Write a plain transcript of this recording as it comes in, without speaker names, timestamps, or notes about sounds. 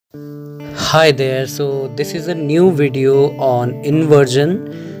Hi there, so this is a new video on inversion,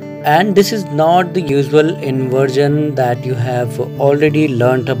 and this is not the usual inversion that you have already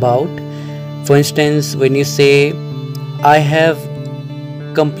learnt about. For instance, when you say I have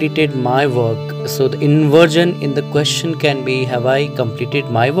completed my work, so the inversion in the question can be have I completed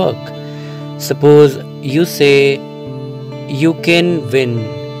my work. Suppose you say you can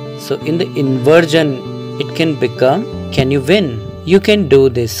win, so in the inversion it can become can you win. You can do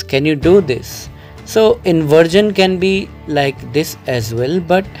this, can you do this? So inversion can be like this as well,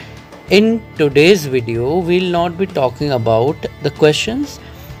 but in today's video we'll not be talking about the questions,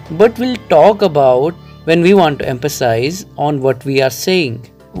 but we'll talk about when we want to emphasize on what we are saying.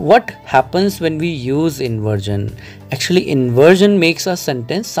 What happens when we use inversion? Actually, inversion makes a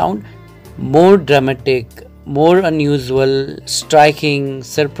sentence sound more dramatic, more unusual, striking,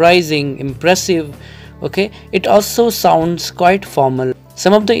 surprising, impressive. Okay, it also sounds quite formal.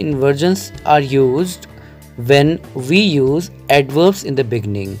 Some of the inversions are used when we use adverbs in the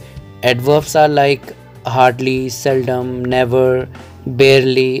beginning. Adverbs are like hardly, seldom, never,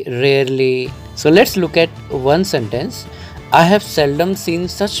 barely, rarely. So let's look at one sentence. I have seldom seen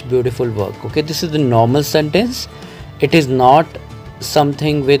such beautiful work. Okay, this is the normal sentence. It is not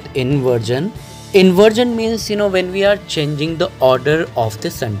something with inversion. Inversion means, when we are changing the order of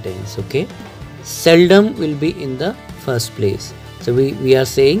the sentence. Okay, seldom will be in the first place, so we are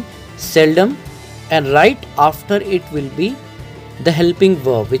saying seldom, and right after it will be the helping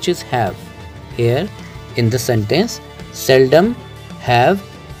verb, which is have. Here in the sentence, seldom, have,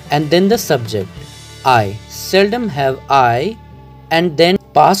 and then the subject I. Seldom have I, and then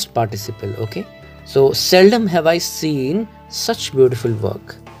past participle. Okay, so seldom have I seen such beautiful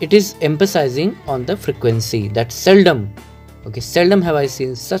work. It is emphasizing on the frequency, that seldom. Okay, seldom have I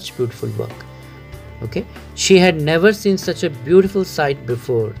seen such beautiful work. Okay, she had never seen such a beautiful sight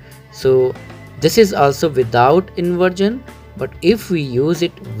before. So this is also without inversion, but if we use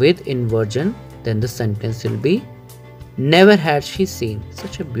it with inversion, then the sentence will be never had she seen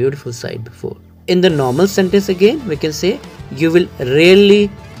such a beautiful sight before. In the normal sentence again, we can say you will rarely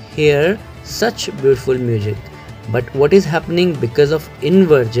hear such beautiful music. But what is happening because of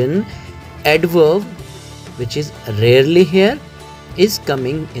inversion? Adverb, which is rarely here, is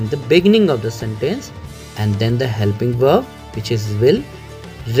coming in the beginning of the sentence, and then the helping verb, which is will,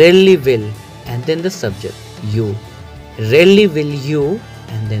 rarely will, and then the subject you. Rarely will you,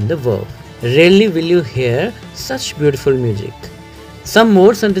 and then the verb. Rarely will you hear such beautiful music. Some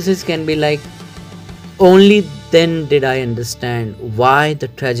more sentences can be like, only then did I understand why the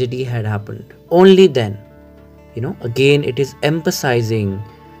tragedy had happened. Only then. Again it is emphasizing.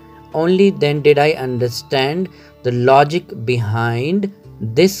 Only then did I understand the logic behind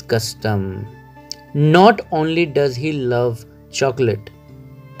this custom. Not only does he love chocolate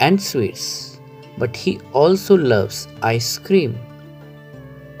and sweets, but he also loves ice cream.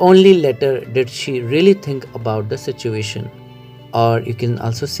 Only later did she really think about the situation. Or you can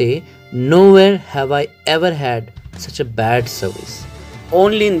also say, nowhere have I ever had such a bad service.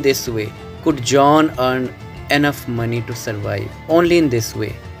 Only in this way could John earn enough money to survive. Only in this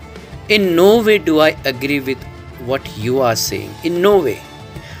way. In no way do I agree with what you are saying. In no way.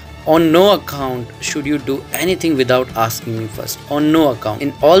 On no account should you do anything without asking me first. On no account.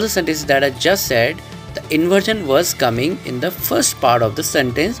 In all the sentences that I just said, the inversion was coming in the first part of the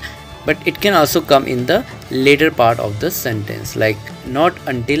sentence, but it can also come in the later part of the sentence. Like, not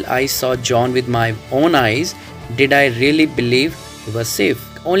until I saw John with my own eyes did I really believe he was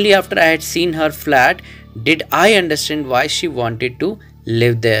safe. Only after I had seen her flat did I understand why she wanted to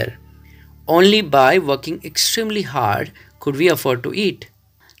live there. Only by working extremely hard could we afford to eat.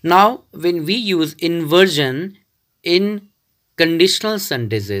 Now, when we use inversion in conditional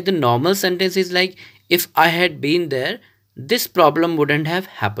sentences, the normal sentence is like, if I had been there, this problem wouldn't have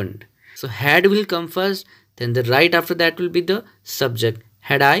happened. So had will come first, then the right after that will be the subject,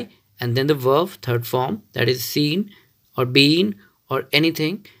 had I, and then the verb, third form, that is seen or been or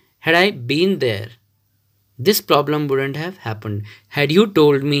anything. Had I been there, this problem wouldn't have happened. Had you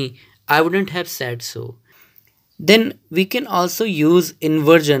told me, I wouldn't have said so. Then we can also use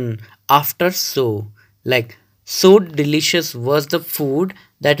inversion after so. Like, so delicious was the food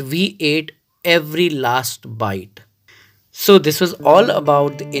that we ate every last bite. So this was all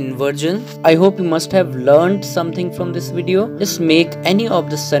about the inversion. I hope you must have learned something from this video. Just make any of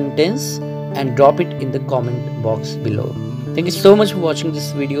the sentence and drop it in the comment box below. Thank you so much for watching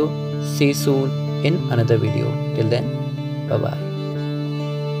this video. See you soon in another video. Till then, bye bye.